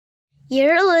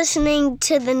You're listening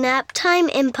to the Naptime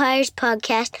Empires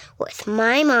podcast with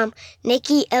my mom,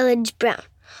 Nikki Elledge Brown.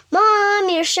 Mom,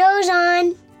 your show's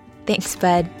on. Thanks,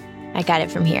 bud. I got it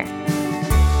from here.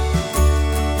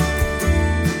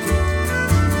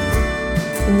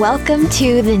 Welcome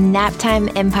to the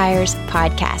Naptime Empires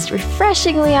podcast,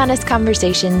 refreshingly honest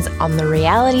conversations on the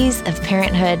realities of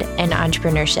parenthood and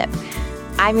entrepreneurship.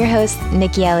 I'm your host,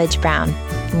 Nikki Elledge Brown.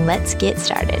 Let's get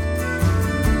started.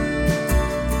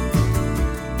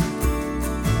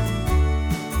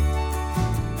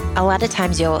 A lot of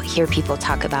times you'll hear people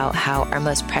talk about how our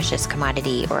most precious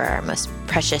commodity or our most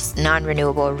precious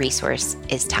non-renewable resource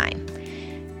is time.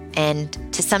 And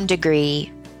to some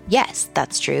degree, yes,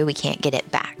 that's true. We can't get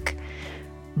it back.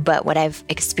 But what I've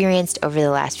experienced over the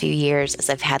last few years is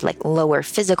I've had lower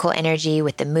physical energy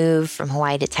with the move from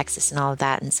Hawaii to Texas and all of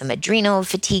that, and some adrenal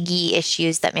fatigue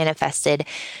issues that manifested.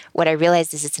 What I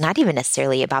realized is it's not even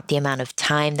necessarily about the amount of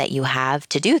time that you have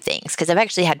to do things, because I've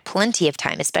actually had plenty of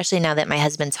time, especially now that my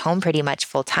husband's home pretty much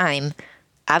full time.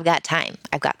 I've got time.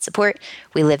 I've got support.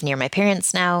 We live near my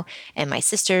parents now and my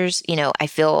sisters. I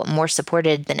feel more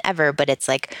supported than ever, but it's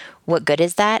what good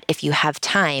is that if you have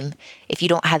time, if you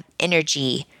don't have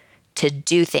energy to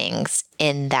do things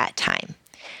in that time?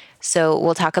 So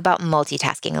we'll talk about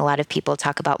multitasking. A lot of people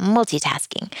talk about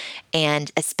multitasking,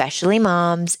 and especially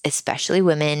moms, especially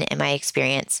women, in my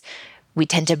experience, we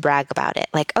tend to brag about it.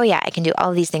 Oh yeah, I can do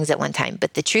all of these things at one time.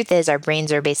 But the truth is our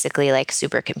brains are basically like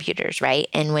supercomputers, right?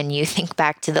 And when you think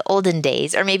back to the olden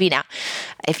days, or maybe now,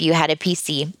 if you had a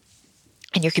PC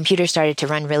and your computer started to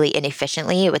run really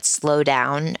inefficiently, it would slow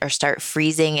down or start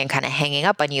freezing and kind of hanging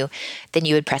up on you. Then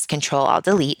you would press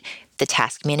Control-Alt-Delete. The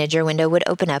task manager window would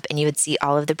open up and you would see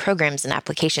all of the programs and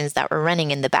applications that were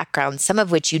running in the background, some of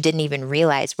which you didn't even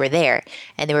realize were there.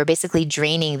 And they were basically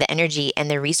draining the energy and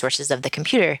the resources of the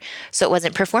computer. So it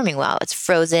wasn't performing well. It's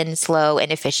frozen, slow,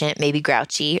 inefficient, maybe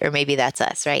grouchy, or maybe that's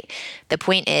us, right? The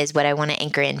point is, what I want to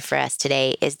anchor in for us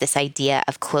today is this idea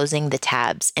of closing the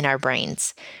tabs in our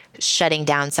brains, shutting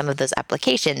down some of those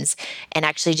applications and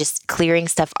actually just clearing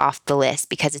stuff off the list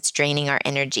because it's draining our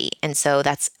energy. And so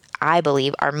that's, I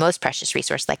believe, our most precious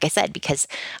resource, like I said, because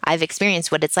I've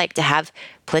experienced what it's like to have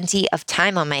plenty of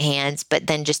time on my hands, but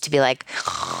then just to be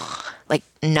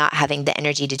not having the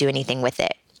energy to do anything with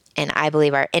it. And I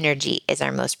believe our energy is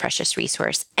our most precious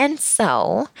resource. And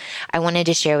so I wanted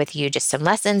to share with you just some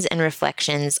lessons and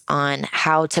reflections on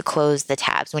how to close the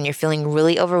tabs. When you're feeling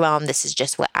really overwhelmed, this is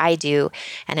just what I do.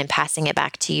 And I'm passing it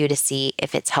back to you to see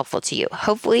if it's helpful to you.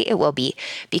 Hopefully it will be,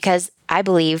 because I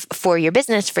believe for your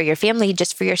business, for your family,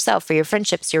 just for yourself, for your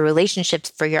friendships, your relationships,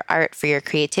 for your art, for your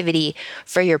creativity,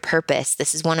 for your purpose,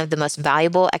 this is one of the most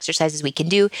valuable exercises we can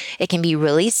do. It can be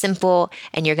really simple,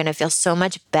 and you're going to feel so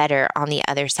much better on the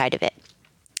other side of it.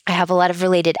 I have a lot of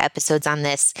related episodes on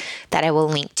this that I will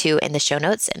link to in the show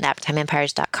notes at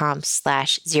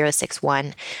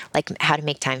naptimeempires.com/061, like how to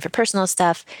make time for personal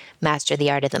stuff, master the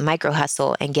art of the micro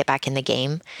hustle, and get back in the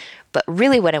game. But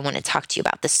really what I want to talk to you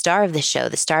about, the star of the show,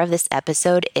 the star of this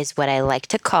episode, is what I like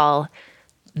to call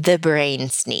the brain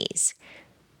sneeze.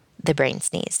 The brain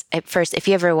sneeze. At first, if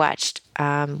you ever watched,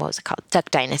 what was it called? Duck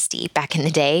Dynasty back in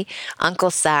the day,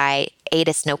 Uncle Si ate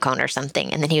a snow cone or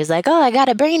something. And then he was like, oh, I got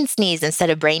a brain sneeze instead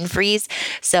of brain freeze.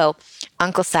 So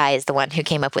Uncle Si is the one who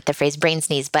came up with the phrase brain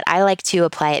sneeze. But I like to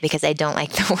apply it because I don't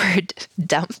like the word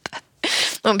dump.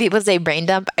 When people say brain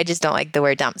dump, I just don't like the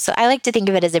word dump. So I like to think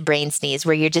of it as a brain sneeze,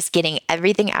 where you're just getting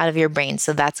everything out of your brain.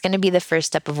 So that's going to be the first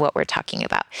step of what we're talking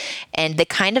about. And the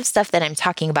kind of stuff that I'm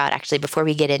talking about, actually, before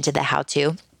we get into the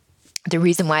how-to, the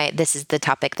reason why this is the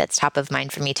topic that's top of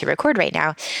mind for me to record right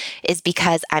now is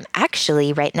because I'm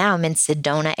actually right now I'm in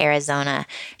Sedona, Arizona,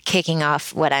 kicking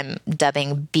off what I'm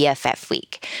dubbing BFF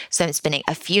week. So I'm spending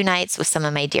a few nights with some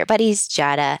of my dear buddies,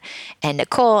 Jada and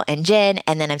Nicole and Jen,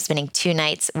 and then I'm spending 2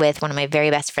 nights with one of my very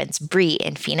best friends, Bree,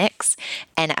 in Phoenix.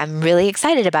 And I'm really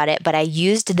excited about it, but I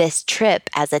used this trip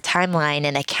as a timeline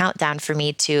and a countdown for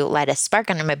me to light a spark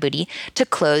under my booty to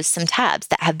close some tabs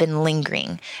that have been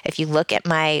lingering. If you look at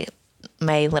my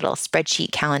little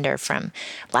spreadsheet calendar from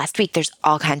last week, there's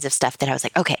all kinds of stuff that I was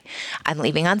like, okay, I'm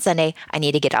leaving on Sunday. I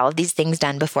need to get all of these things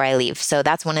done before I leave. So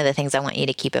that's one of the things I want you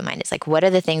to keep in mind. It's what are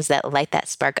the things that light that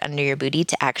spark under your booty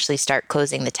to actually start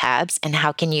closing the tabs? And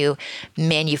how can you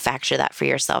manufacture that for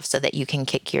yourself so that you can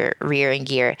kick your rear in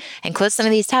gear and close some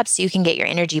of these tabs so you can get your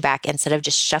energy back instead of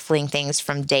just shuffling things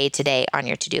from day to day on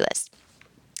your to-do list?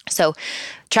 So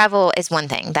travel is one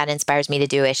thing that inspires me to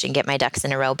do it and get my ducks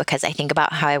in a row, because I think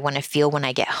about how I want to feel when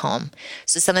I get home.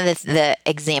 So some of the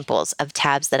examples of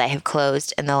tabs that I have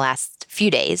closed in the last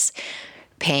few days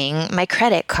paying my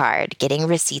credit card, getting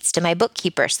receipts to my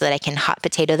bookkeeper so that I can hot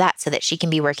potato that so that she can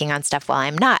be working on stuff while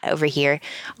I'm not over here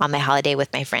on my holiday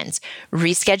with my friends,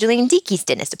 rescheduling Diki's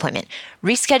dentist appointment,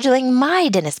 rescheduling my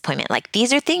dentist appointment. Like,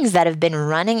 these are things that have been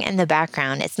running in the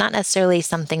background. It's not necessarily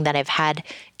something that I've had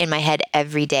in my head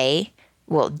every day.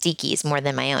 Well, Diki's more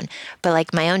than my own, but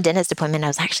like my own dentist appointment, I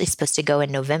was actually supposed to go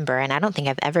in November, and I don't think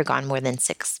I've ever gone more than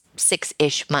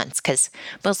six-ish months,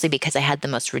 mostly because I had the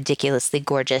most ridiculously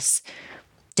gorgeous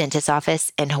dentist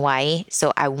office in Hawaii.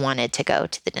 So I wanted to go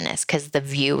to the dentist because the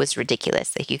view was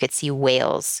ridiculous. Like, you could see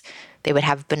whales. They would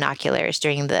have binoculars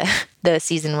during the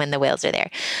season when the whales are there,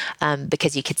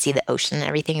 because you could see the ocean and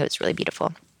everything. It was really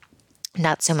beautiful.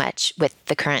 Not so much with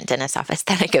the current dentist office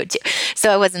that I go to.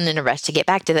 So I wasn't in a rush to get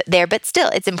back to there, but still,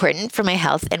 it's important for my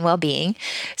health and well-being.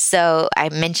 So I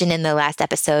mentioned in the last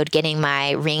episode, getting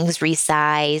my rings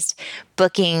resized,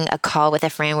 booking a call with a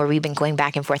friend where we've been going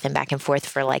back and forth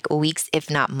for like weeks, if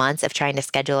not months, of trying to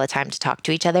schedule a time to talk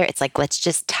to each other. It's like, let's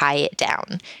just tie it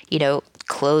down,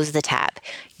 close the tab,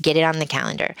 get it on the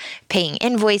calendar, paying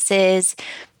invoices.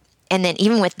 And then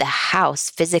even with the house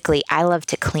physically, I love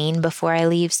to clean before I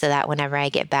leave so that whenever I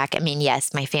get back,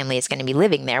 yes, my family is going to be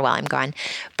living there while I'm gone,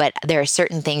 but there are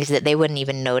certain things that they wouldn't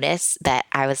even notice that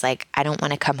I was like, I don't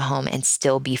want to come home and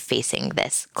still be facing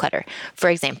this clutter. For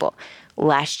example,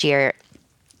 last year,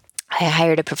 I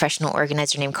hired a professional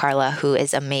organizer named Carla, who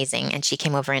is amazing, and she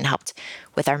came over and helped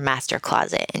with our master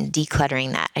closet and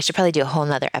decluttering that. I should probably do a whole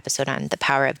nother episode on the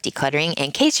power of decluttering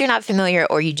in case you're not familiar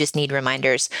or you just need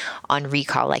reminders on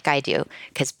recall like I do,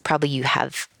 because probably you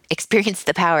have experienced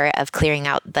the power of clearing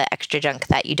out the extra junk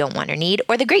that you don't want or need,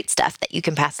 or the great stuff that you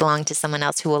can pass along to someone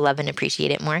else who will love and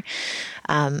appreciate it more.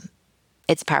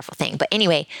 It's a powerful thing. But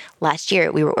anyway, last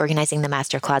year we were organizing the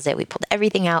master closet. We pulled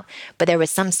everything out, but there was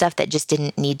some stuff that just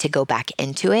didn't need to go back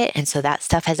into it. And so that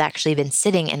stuff has actually been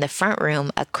sitting in the front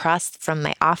room across from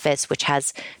my office, which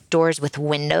has doors with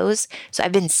windows. So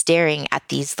I've been staring at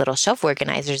these little shelf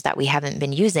organizers that we haven't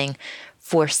been using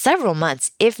for several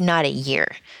months, if not a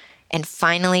year. And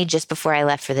finally, just before I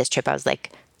left for this trip, I was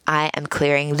like, I am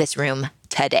clearing this room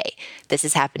today. This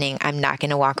is happening. I'm not going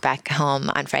to walk back home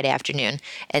on Friday afternoon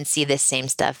and see this same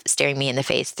stuff staring me in the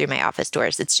face through my office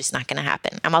doors. It's just not going to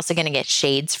happen. I'm also going to get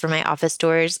shades for my office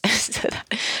doors so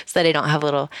that I don't have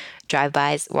little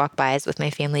drive-bys, walk-bys with my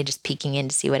family just peeking in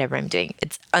to see whatever I'm doing.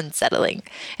 It's unsettling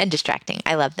and distracting.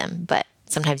 I love them, but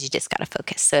sometimes you just got to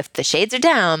focus. So if the shades are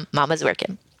down, mama's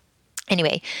working.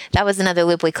 Anyway, that was another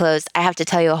loop we closed. I have to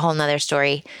tell you a whole nother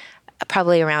story,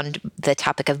 probably around the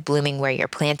topic of blooming where you're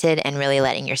planted and really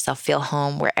letting yourself feel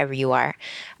home wherever you are,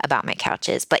 about my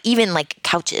couches. But even like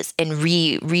couches and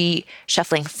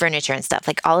reshuffling furniture and stuff,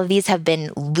 like all of these have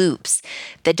been loops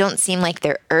that don't seem like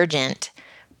they're urgent,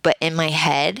 but in my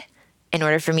head, in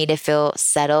order for me to feel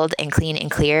settled and clean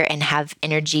and clear and have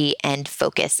energy and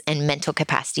focus and mental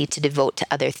capacity to devote to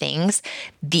other things,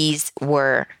 these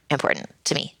were important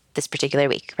to me this particular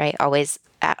week, right? Always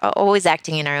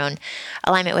acting in our own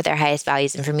alignment with our highest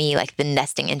values. And for me, like the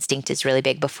nesting instinct is really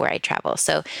big before I travel.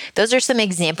 So those are some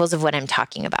examples of what I'm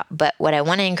talking about. But what I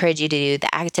want to encourage you to do,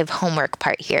 the active homework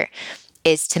part here,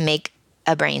 is to make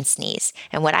a brain sneeze.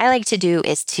 And what I like to do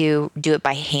is to do it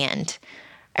by hand.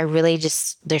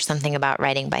 There's something about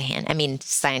writing by hand.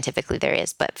 Scientifically there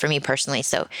is, but for me personally,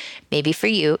 so maybe for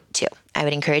you too, I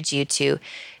would encourage you to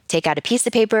take out a piece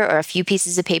of paper or a few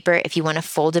pieces of paper. If you want to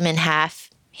fold them in half,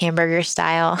 hamburger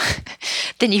style,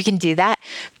 then you can do that.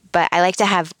 But I like to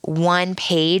have one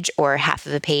page or half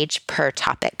of a page per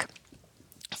topic.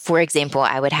 For example,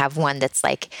 I would have one that's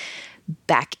like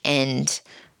back end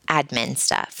admin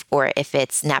stuff, or if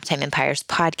it's Naptime Empires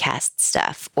podcast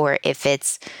stuff, or if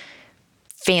it's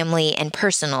family and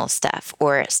personal stuff,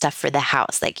 or stuff for the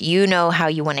house. Like, you know how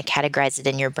you want to categorize it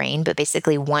in your brain, but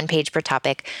basically one page per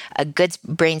topic. A good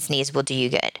brain sneeze will do you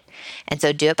good. And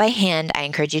so do it by hand. I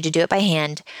encourage you to do it by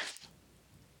hand.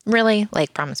 Really,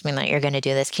 promise me that you're going to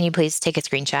do this. Can you please take a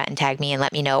screenshot and tag me and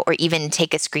let me know? Or even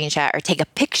take a screenshot or take a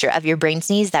picture of your brain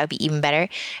sneeze. That would be even better.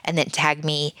 And then tag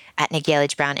me at Nikki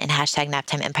Elledge Brown and hashtag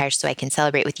Naptime Empires so I can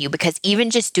celebrate with you. Because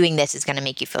even just doing this is going to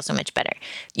make you feel so much better.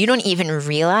 You don't even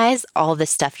realize all the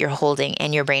stuff you're holding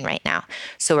in your brain right now.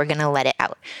 So we're going to let it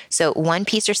out. So one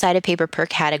piece or side of paper per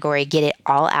category, get it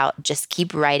all out. Just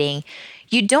keep writing.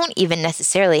 You don't even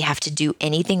necessarily have to do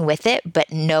anything with it,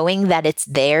 but knowing that it's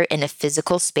there in a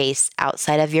physical space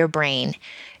outside of your brain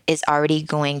is already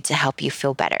going to help you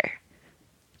feel better.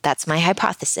 That's my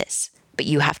hypothesis. but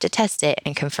you have to test it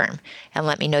and confirm and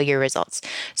let me know your results.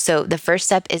 So the first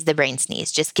step is the brain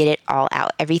sneeze. Just get it all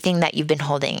out, everything that you've been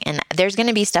holding. And there's going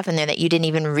to be stuff in there that you didn't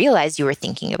even realize you were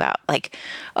thinking about, like,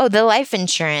 oh, the life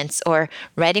insurance or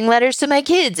writing letters to my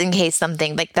kids in case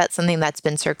something, like that's something that's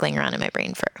been circling around in my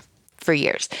brain for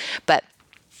years. But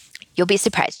you'll be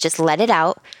surprised. Just let it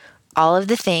out. All of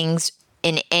the things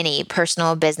in any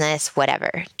personal business,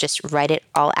 whatever, just write it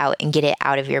all out and get it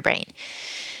out of your brain.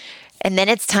 And then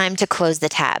it's time to close the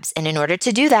tabs. And in order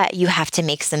to do that, you have to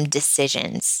make some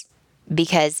decisions.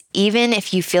 Because even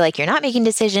if you feel like you're not making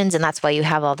decisions and that's why you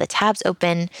have all the tabs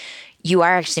open, you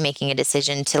are actually making a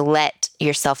decision to let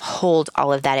yourself hold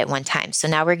all of that at one time. So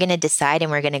now we're going to decide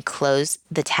and we're going to close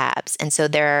the tabs. And so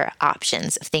there are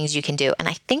options of things you can do. And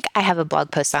I think I have a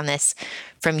blog post on this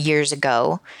from years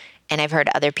ago. And I've heard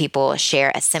other people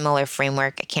share a similar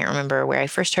framework. I can't remember where I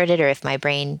first heard it or if my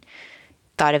brain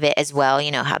thought of it as well,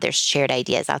 how there's shared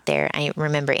ideas out there. I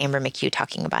remember Amber McHugh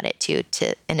talking about it too,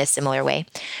 in a similar way.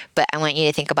 But I want you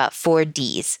to think about 4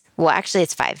 Ds. Well, actually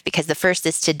it's 5 because the first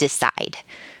is to decide.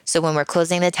 So when we're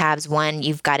closing the tabs, 1,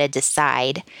 you've got to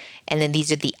decide. And then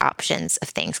these are the options of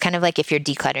things, kind of like if you're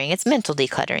decluttering, it's mental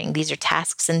decluttering. These are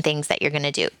tasks and things that you're going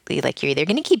to do. Like you're either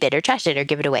going to keep it or trash it or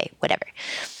give it away, whatever.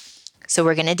 So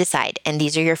we're going to decide. And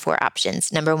these are your 4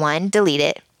 options. Number 1, delete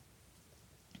it.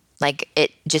 Like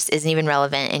it just isn't even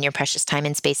relevant in your precious time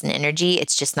and space and energy.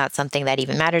 It's just not something that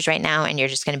even matters right now. And you're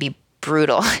just going to be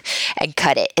brutal and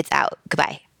cut it. It's out.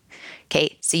 Goodbye.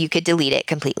 Okay. So you could delete it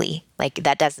completely. Like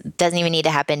that doesn't even need to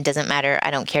happen. Doesn't matter.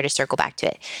 I don't care to circle back to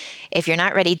it. If you're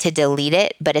not ready to delete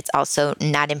it, but it's also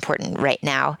not important right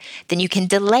now, then you can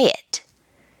delay it.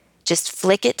 Just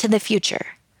flick it to the future.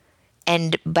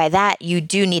 And by that, you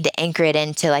do need to anchor it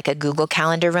into like a Google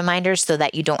Calendar reminder so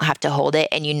that you don't have to hold it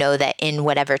and you know that in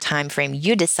whatever time frame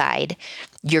you decide,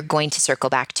 you're going to circle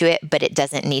back to it, but it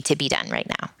doesn't need to be done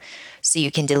right now. So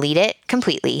you can delete it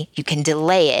completely. You can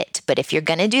delay it. But if you're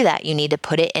going to do that, you need to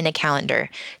put it in a calendar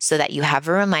so that you have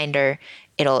a reminder.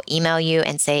 It'll email you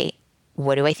and say,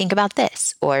 what do I think about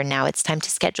this? Or now it's time to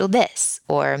schedule this.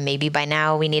 Or maybe by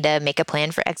now we need to make a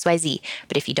plan for XYZ.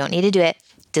 But if you don't need to do it,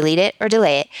 delete it or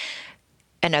delay it.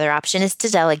 Another option is to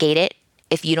delegate it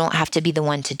if you don't have to be the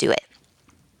one to do it.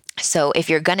 So if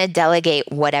you're going to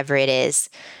delegate whatever it is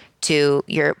to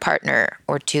your partner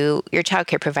or to your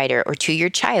childcare provider or to your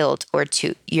child or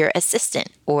to your assistant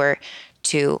or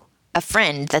to a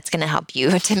friend that's going to help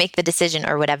you to make the decision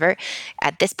or whatever,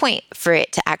 at this point, for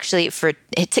it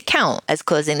to count as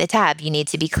closing the tab, you need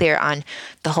to be clear on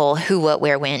the whole who, what,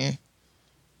 where, when,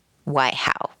 why,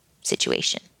 how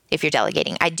situation. If you're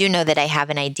delegating. I do know that I have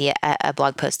a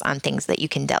blog post on things that you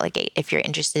can delegate. If you're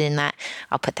interested in that,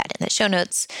 I'll put that in the show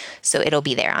notes. So it'll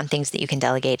be there on things that you can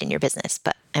delegate in your business.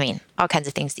 But all kinds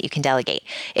of things that you can delegate.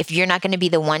 If you're not going to be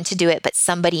the one to do it, but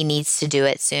somebody needs to do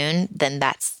it soon, then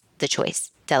that's the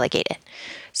choice. Delegate it.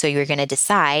 So you're going to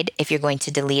decide if you're going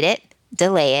to delete it,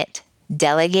 delay it,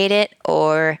 delegate it,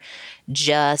 or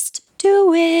just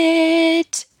do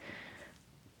it.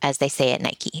 As they say at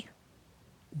Nike,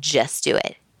 just do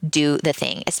it. Do the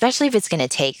thing, especially if it's going to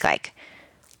take like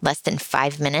less than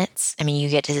 5 minutes. You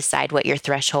get to decide what your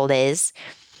threshold is,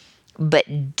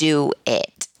 but do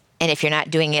it. And if you're not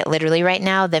doing it literally right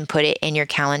now, then put it in your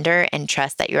calendar and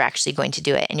trust that you're actually going to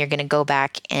do it. And you're going to go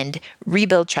back and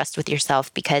rebuild trust with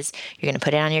yourself because you're going to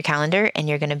put it on your calendar and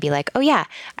you're going to be like, oh yeah,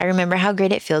 I remember how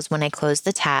great it feels when I close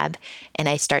the tab and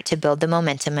I start to build the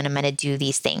momentum and I'm going to do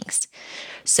these things.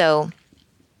 So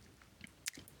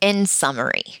in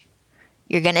summary,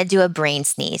 you're going to do a brain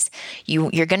sneeze.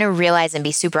 You're going to realize and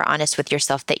be super honest with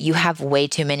yourself that you have way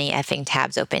too many effing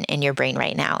tabs open in your brain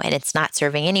right now. And it's not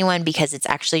serving anyone because it's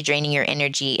actually draining your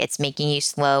energy. It's making you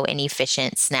slow,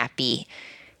 inefficient, snappy.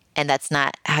 And that's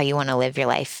not how you want to live your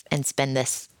life and spend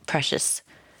this precious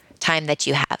time that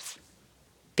you have.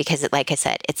 Because like I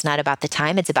said, it's not about the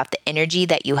time. It's about the energy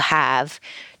that you have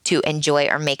to enjoy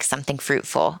or make something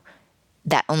fruitful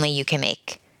that only you can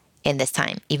make in this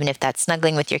time, even if that's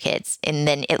snuggling with your kids. And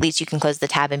then at least you can close the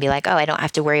tab and be like, oh, I don't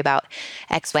have to worry about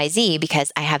XYZ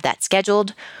because I have that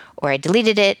scheduled, or I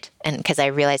deleted it and because I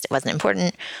realized it wasn't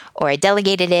important, or I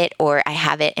delegated it, or I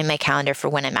have it in my calendar for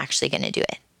when I'm actually going to do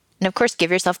it. And of course,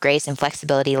 give yourself grace and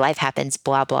flexibility. Life happens,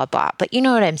 blah, blah, blah. But you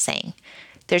know what I'm saying.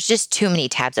 There's just too many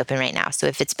tabs open right now. So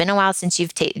if it's been a while since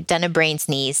you've done a brain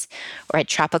sneeze or a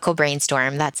tropical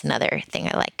brainstorm, that's another thing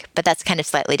I like. But that's kind of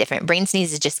slightly different. Brain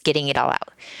sneeze is just getting it all out.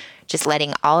 Just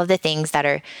letting all of the things that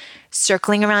are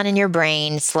circling around in your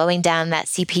brain, slowing down that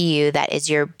CPU that is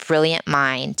your brilliant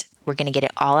mind, We're going to get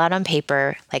it all out on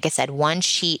paper. Like I said, one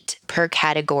sheet per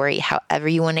category, however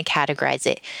you want to categorize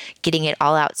it, getting it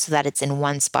all out so that it's in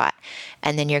one spot.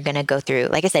 And then you're going to go through,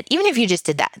 like I said, even if you just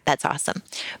did that, that's awesome.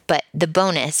 But the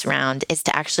bonus round is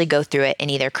to actually go through it and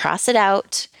either cross it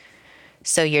out.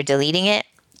 So you're deleting it.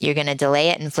 You're going to delay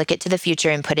it and flick it to the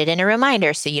future and put it in a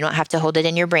reminder so you don't have to hold it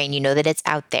in your brain. You know that it's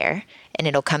out there and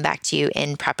it'll come back to you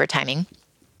in proper timing.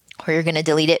 Or you're going to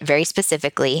delete it very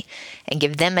specifically and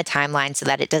give them a timeline so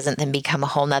that it doesn't then become a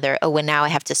whole nother, oh, well, now I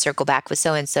have to circle back with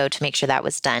so-and-so to make sure that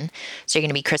was done. So you're going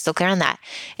to be crystal clear on that.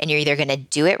 And you're either going to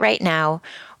do it right now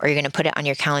or you're going to put it on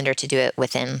your calendar to do it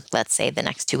within, let's say, the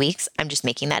next 2 weeks. I'm just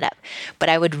making that up. But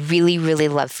I would really, really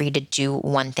love for you to do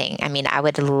one thing. I mean, I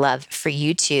would love for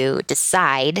you to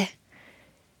decide,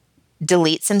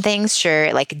 delete some things,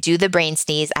 sure, like do the brain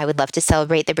sneeze. I would love to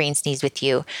celebrate the brain sneeze with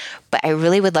you, but I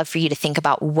really would love for you to think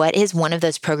about what is one of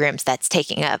those programs that's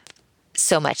taking up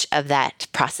so much of that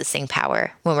processing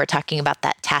power when we're talking about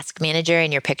that task manager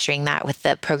and you're picturing that with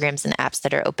the programs and apps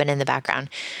that are open in the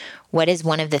background. What is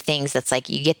one of the things that's like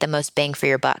you get the most bang for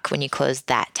your buck when you close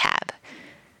that tab?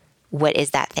 What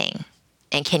is that thing?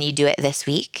 And can you do it this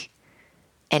week?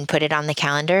 And put it on the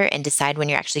calendar and decide when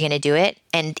you're actually going to do it.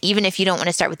 And even if you don't want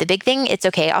to start with the big thing, it's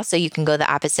okay. Also, you can go the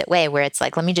opposite way where it's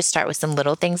like, let me just start with some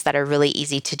little things that are really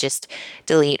easy to just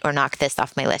delete or knock this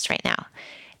off my list right now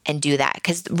and do that.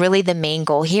 Because really the main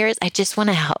goal here is I just want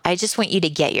to help. I just want you to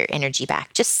get your energy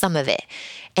back, just some of it.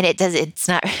 And it's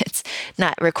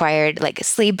not required like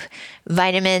sleep,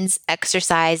 vitamins,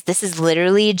 exercise. This is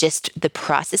literally just the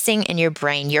processing in your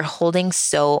brain. You're holding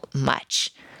so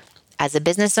much. As a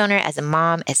business owner, as a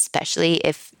mom, especially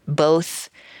if both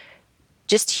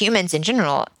just humans in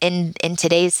general in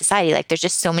today's society, like there's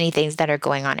just so many things that are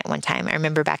going on at one time. I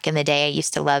remember back in the day, I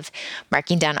used to love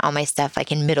marking down all my stuff,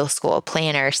 like in middle school,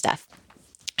 planner stuff.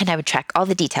 And I would track all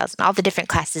the details and all the different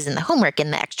classes and the homework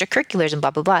and the extracurriculars and blah,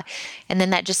 blah, blah. And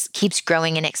then that just keeps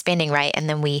growing and expanding, right? And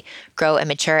then we grow and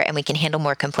mature and we can handle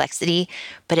more complexity.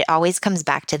 But it always comes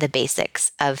back to the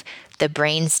basics of the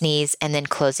brain sneeze and then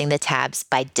closing the tabs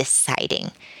by deciding.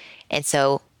 And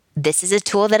so this is a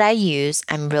tool that I use.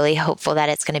 I'm really hopeful that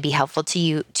it's going to be helpful to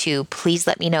you too. Please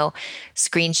let me know,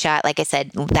 screenshot, like I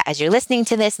said, that as you're listening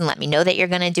to this and let me know that you're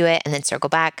going to do it and then circle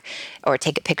back or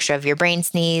take a picture of your brain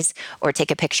sneeze or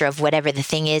take a picture of whatever the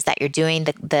thing is that you're doing,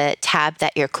 the tab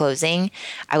that you're closing.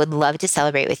 I would love to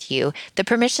celebrate with you. The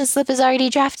permission slip is already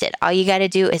drafted. All you got to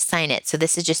do is sign it. So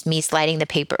this is just me sliding the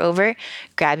paper over,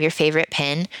 grab your favorite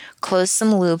pen, close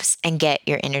some loops and get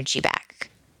your energy back.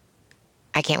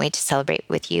 I can't wait to celebrate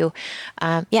with you.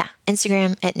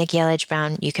 Instagram at Nikki Elledge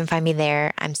Brown. You can find me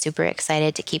there. I'm super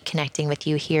excited to keep connecting with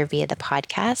you here via the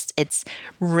podcast. It's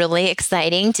really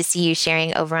exciting to see you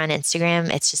sharing over on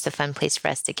Instagram. It's just a fun place for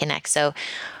us to connect. So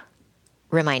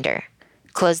reminder,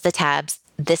 close the tabs.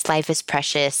 This life is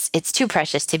precious. It's too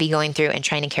precious to be going through and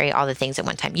trying to carry all the things at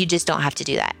one time. You just don't have to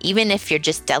do that. Even if you're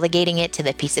just delegating it to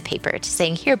the piece of paper, to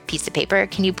saying, here, piece of paper,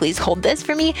 can you please hold this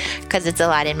for me? Because it's a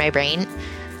lot in my brain.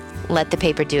 Let the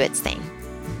paper do its thing.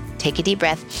 Take a deep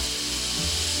breath.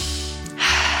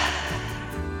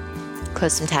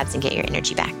 Close some tabs and get your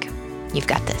energy back. You've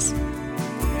got this.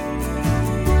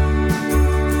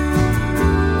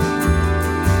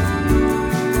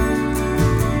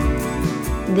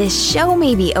 This show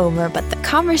may be over, but the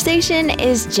conversation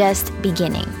is just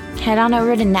beginning. Head on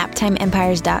over to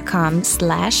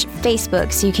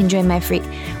naptimeempires.com/Facebook so you can join my free...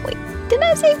 Wait, did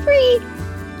I say free?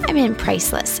 I'm in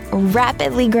priceless,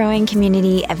 rapidly growing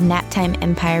community of Naptime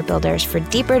Empire builders for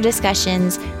deeper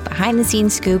discussions,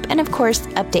 behind-the-scenes scoop, and of course,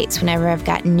 updates whenever I've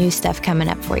got new stuff coming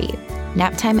up for you.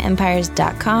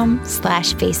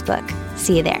 naptimeempires.com/Facebook.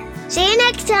 See you there. See you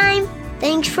next time.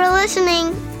 Thanks for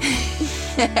listening.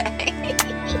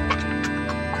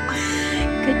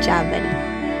 Good job, buddy.